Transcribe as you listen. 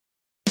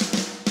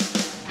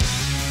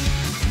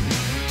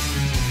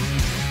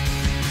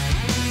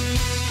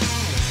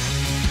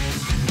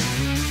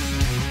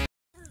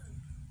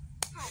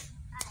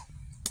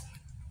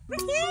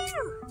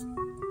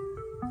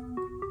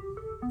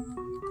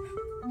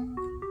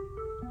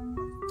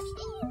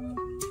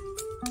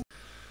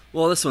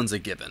Well, this one's a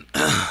given,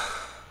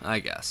 I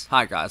guess.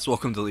 Hi guys,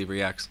 welcome to Leave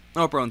Reacts. I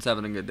hope everyone's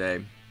having a good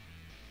day.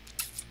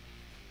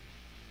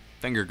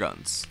 Finger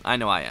guns. I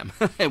know I am.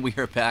 And we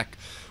are back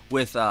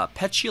with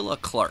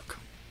Petula Clark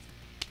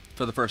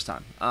for the first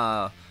time.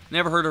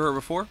 Never heard of her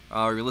before.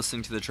 You're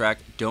listening to the track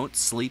Don't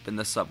Sleep in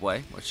the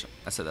Subway, which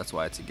I said that's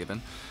why it's a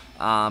given.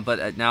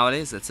 But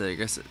nowadays, it's, I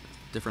guess, a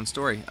different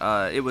story.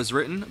 It was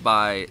written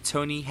by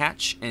Tony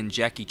Hatch and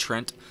Jackie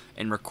Trent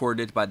and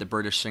recorded by the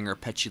British singer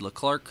Petula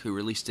Clark, who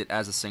released it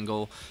as a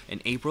single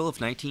in April of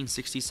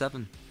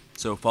 1967.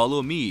 So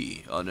follow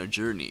me on a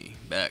journey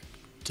back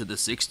to the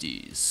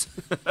 60s.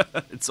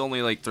 It's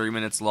only like 3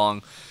 minutes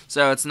long,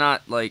 so it's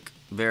not like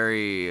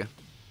very,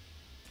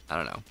 I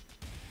don't know,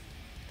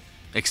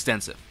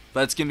 extensive.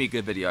 But it's going to be a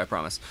good video, I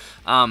promise.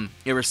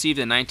 It received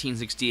a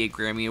 1968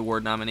 Grammy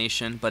Award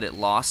nomination, but it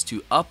lost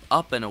to Up,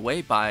 Up, and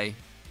Away by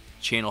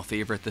channel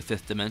favorite The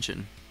Fifth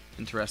Dimension.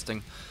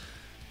 Interesting.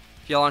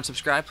 If y'all aren't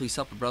subscribed, please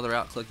help a brother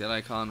out. Click that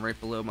icon right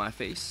below my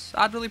face.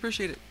 I'd really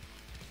appreciate it.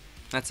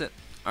 That's it.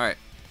 Alright.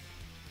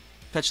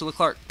 Petula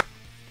Clark.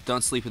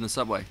 Don't Sleep in the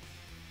Subway.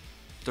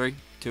 3,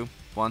 2,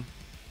 1,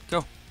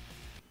 go.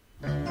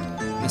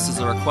 This is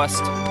a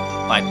request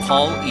by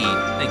Paul E.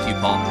 Thank you,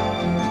 Paul.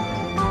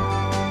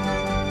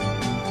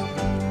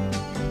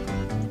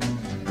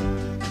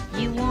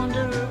 You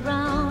wander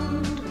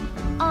around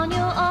on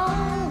your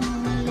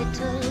own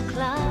little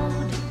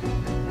cloud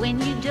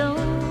when you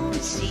don't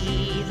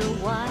see the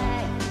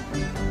why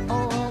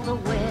or the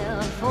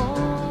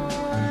wherefore.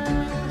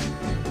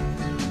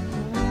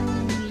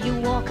 You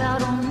walk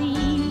out on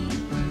me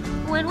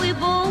when we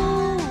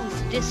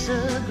both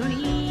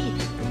disagree,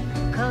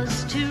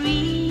 'cause to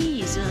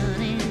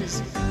reason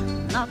is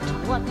not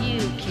what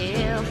you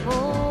care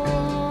for.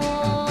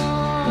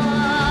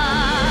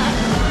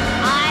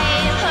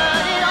 I've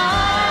heard it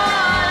all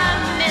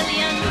a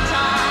million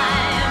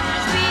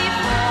times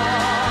before.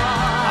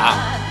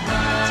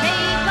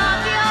 Take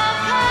off your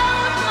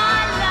coat,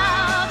 my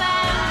love,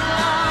 and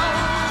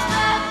close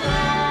the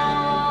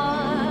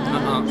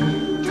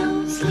door.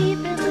 Don't sleep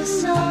in the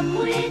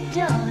subway,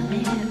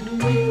 darling.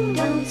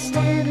 Don't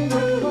stand in the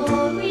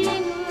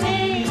pouring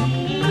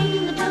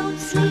rain. Don't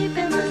sleep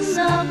in the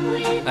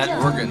subway, That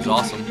organ's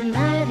awesome. the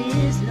night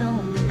is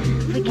long.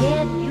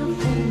 Forget your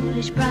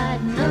foolish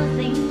pride,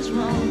 nothing's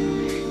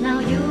wrong. Now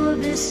you're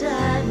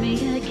beside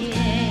me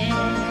again.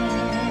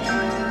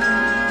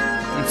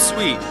 It's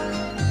sweet.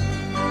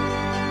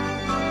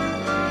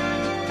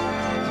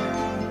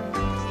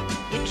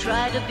 You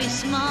try to be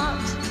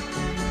smart,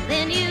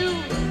 then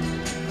you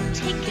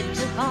take it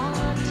to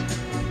heart.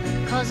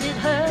 'Cause it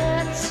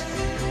hurts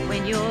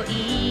when your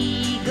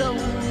ego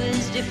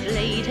is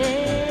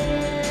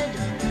deflated.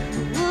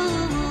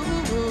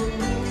 Ooh,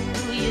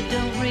 you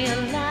don't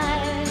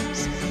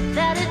realize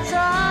that it's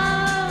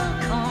all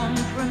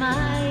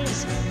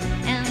compromise,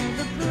 and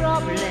the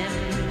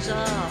problems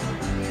are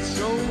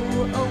so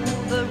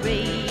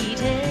overrated.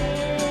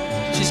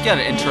 She's got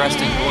an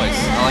interesting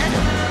voice. I like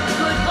her.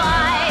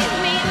 Goodbye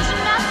means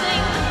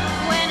nothing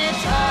when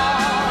it's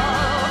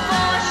all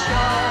for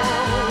show.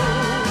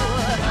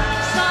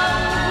 So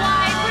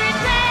why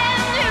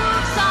pretend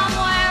you've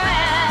somewhere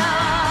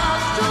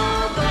else to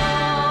go?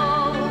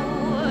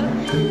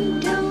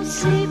 Don't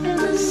sleep in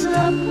the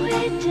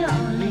subway,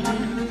 darling.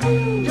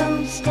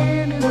 Don't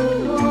stand in the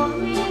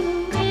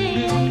pouring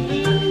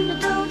rain.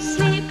 Don't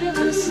sleep in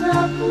the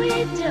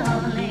subway,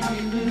 darling.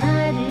 The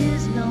night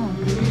is long.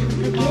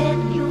 Forget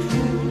your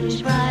foolish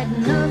pride,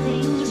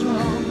 nothing's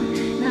wrong.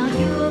 Now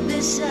you're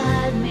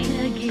beside me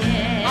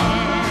again.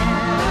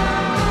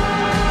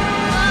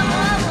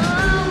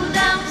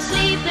 Don't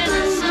sleep in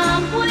the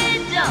subway,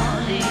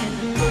 darling.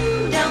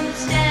 Don't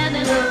stand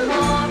in the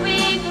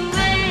pouring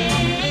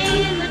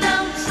rain.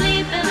 Don't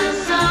sleep in the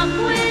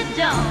subway,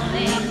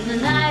 darling. The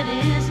night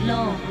is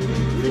long.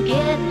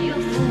 Forget your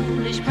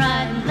foolish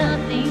pride,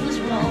 nothing's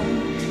wrong.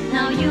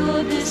 Now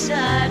you're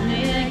beside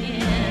me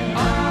again.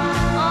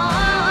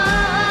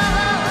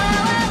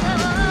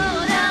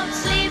 Don't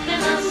sleep in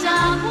the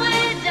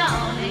subway,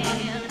 darling.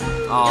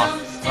 Oh,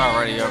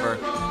 already over.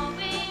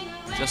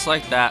 Just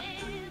like that.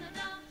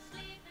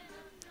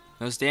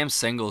 Those damn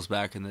singles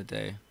back in the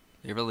day.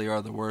 They really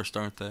are the worst,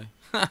 aren't they?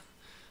 That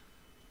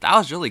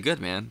was really good,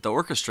 man. The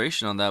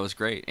orchestration on that was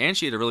great. And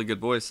she had a really good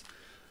voice.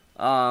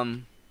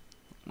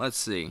 Let's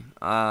see.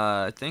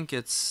 I think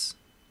it's...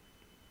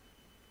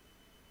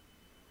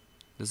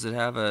 Does it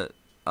have a...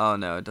 Oh,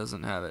 no, it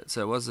doesn't have it.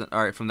 So it wasn't...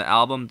 Alright, from the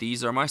album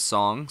These Are My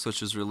Songs,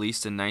 which was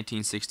released in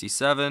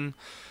 1967.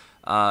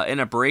 In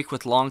a break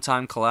with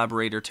longtime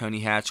collaborator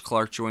Tony Hatch,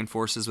 Clark joined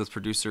forces with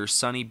producer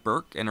Sonny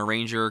Burke and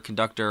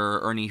arranger-conductor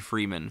Ernie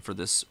Freeman for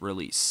this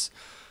release.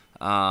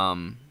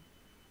 Didn't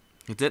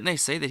they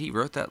say that he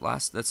wrote that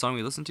song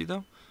we listened to,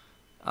 though?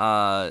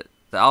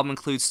 The album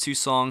includes 2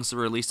 songs that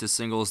were released as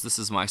singles. This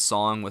Is My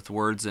Song, with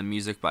words and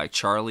music by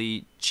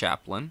Charlie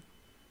Chaplin,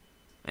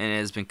 and it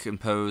has been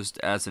composed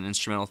as an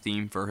instrumental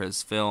theme for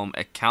his film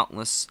A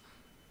Countess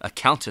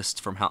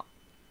from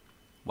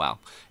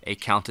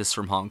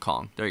Hong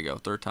Kong. There you go,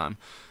 third time.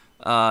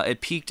 It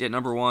peaked at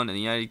 #1 in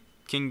the United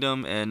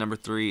Kingdom, and number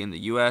 3 in the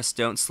U.S.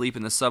 Don't Sleep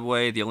in the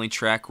Subway, the only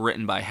track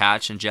written by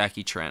Hatch and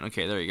Jackie Trent.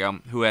 Okay, there you go.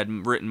 Who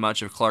had written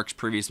much of Clark's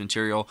previous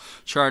material,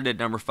 charted at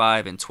number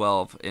 5 and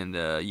 12 in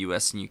the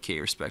U.S. and U.K.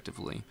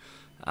 respectively.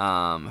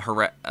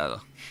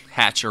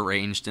 Hatch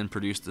arranged and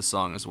produced the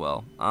song as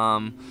well.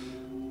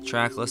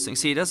 Track listing.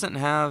 See, it doesn't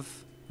have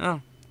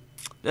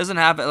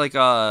like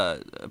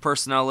a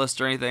personnel list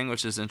or anything,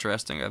 which is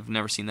interesting. I've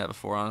never seen that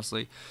before,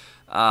 honestly.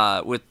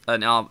 With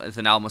an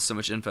album with so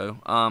much info.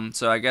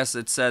 So I guess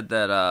it said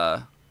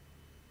that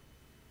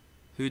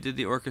who did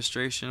the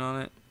orchestration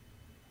on it?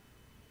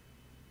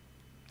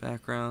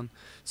 Background.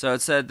 So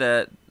it said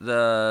that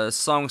the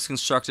song was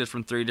constructed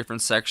from 3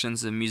 different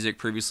sections of music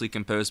previously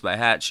composed by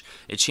Hatch.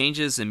 It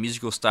changes in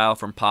musical style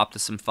from pop to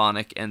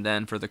symphonic, and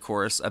then for the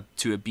chorus up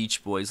to a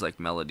Beach Boys-like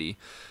melody.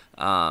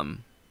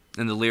 In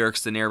the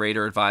lyrics, the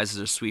narrator advises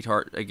her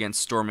sweetheart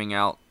against storming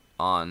out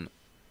on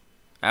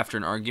after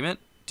an argument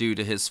due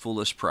to his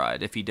foolish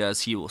pride. If he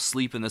does, he will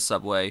sleep in the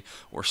subway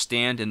or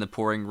stand in the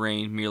pouring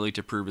rain merely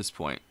to prove his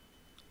point.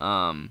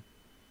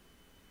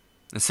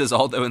 It says,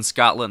 although in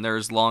Scotland there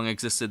has long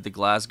existed the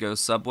Glasgow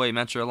subway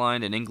metro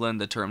line, in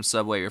England the term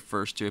subway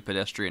refers to a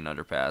pedestrian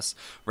underpass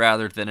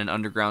rather than an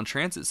underground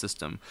transit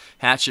system.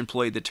 Hatch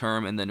employed the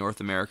term in the North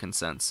American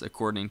sense,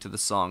 according to the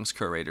song's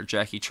co-writer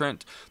Jackie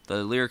Trent.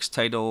 The lyrics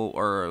title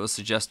was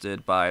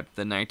suggested by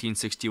the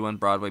 1961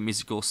 Broadway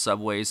musical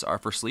Subways Are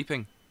for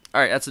Sleeping.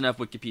 All right, that's enough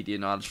Wikipedia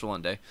knowledge for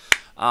one day.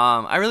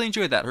 I really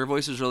enjoyed that. Her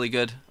voice was really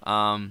good.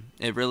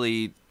 It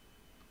really,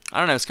 I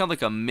don't know, it's kind of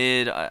like a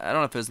mid, I don't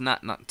know if it's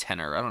not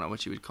tenor. I don't know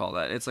what you would call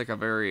that. It's like a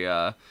very,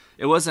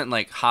 it wasn't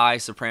like high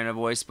soprano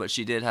voice, but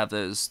she did have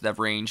that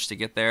range to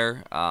get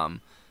there.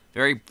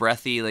 Very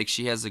breathy. Like,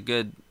 she has a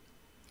good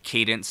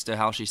cadence to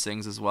how she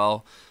sings as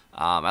well.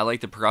 I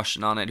like the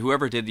percussion on it.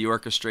 Whoever did the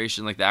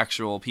orchestration, like the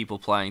actual people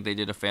playing, they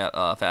did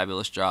a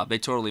fabulous job. They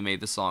totally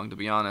made the song, to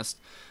be honest.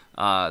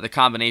 The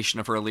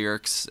combination of her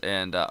lyrics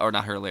and or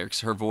not her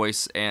lyrics, her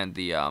voice and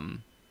the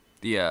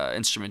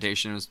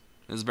instrumentation is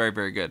very,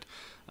 very good.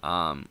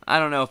 I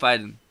don't know if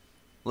I'd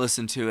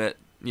listen to it,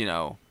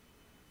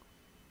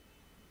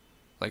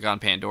 like on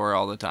Pandora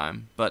all the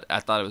time, but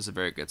I thought it was a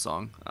very good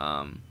song.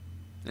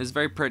 It's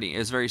very pretty.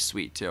 It's very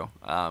sweet too.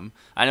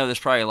 I know there's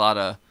probably a lot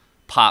of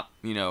pop,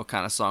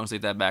 kind of songs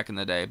like that back in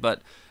the day,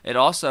 but it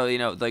also,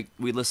 like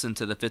we listened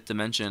to The Fifth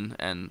Dimension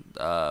and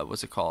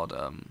what's it called?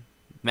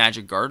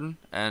 Magic Garden,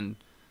 and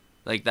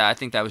like that, I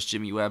think that was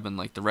Jimmy Webb and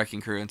like the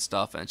Wrecking Crew and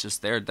stuff, and it's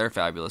just they're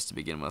fabulous to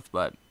begin with.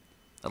 But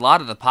a lot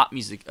of the pop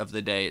music of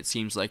the day, it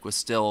seems like, was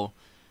still,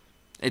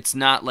 it's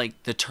not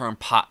like the term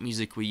pop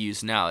music we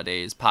use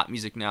nowadays. Pop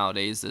music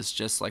nowadays is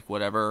just like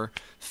whatever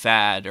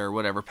fad or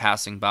whatever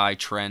passing by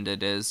trend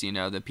it is,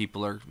 that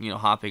people are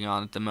hopping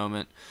on at the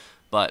moment.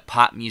 But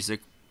pop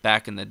music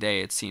back in the day,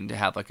 it seemed to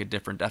have like a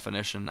different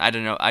definition. I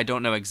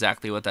don't know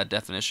exactly what that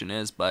definition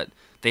is, but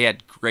they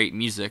had great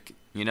music.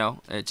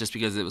 Just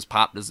because it was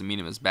pop doesn't mean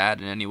it was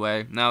bad in any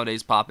way.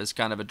 Nowadays, pop is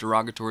kind of a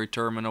derogatory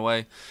term in a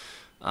way.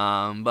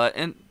 But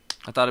I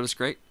thought it was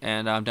great,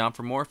 and I'm down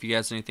for more. If you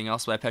guys have anything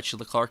else by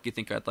Petula Clark you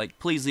think I'd like,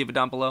 please leave it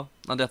down below.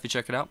 I'll definitely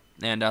check it out.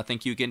 And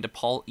thank you again to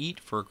Paul Eat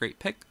for a great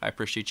pick. I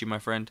appreciate you, my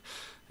friend.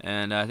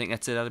 And I think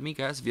that's it out of me,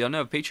 guys. If you don't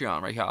know,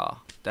 Patreon right here.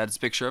 That's a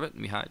picture of it.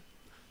 Let me hide.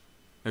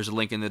 There's a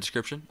link in the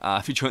description.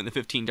 If you join the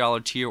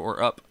 $15 tier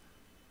or up,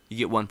 you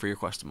get one for your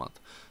quest a month.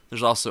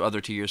 There's also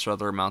other tiers for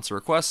other amounts of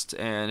request,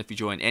 and if you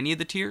join any of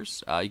the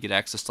tiers, you get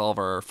access to all of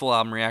our full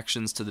album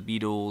reactions to the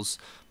Beatles,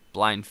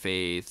 Blind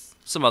Faith,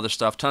 some other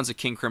stuff, tons of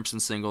King Crimson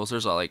singles.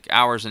 There's like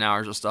hours and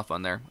hours of stuff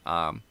on there.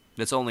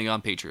 That's only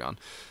on Patreon,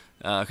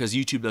 because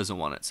YouTube doesn't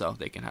want it, so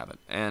they can have it.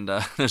 And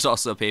there's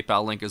also a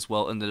PayPal link as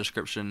well in the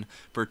description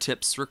for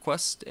tips,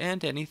 requests,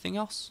 and anything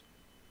else.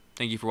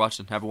 Thank you for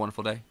watching. Have a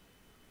wonderful day.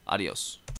 Adios.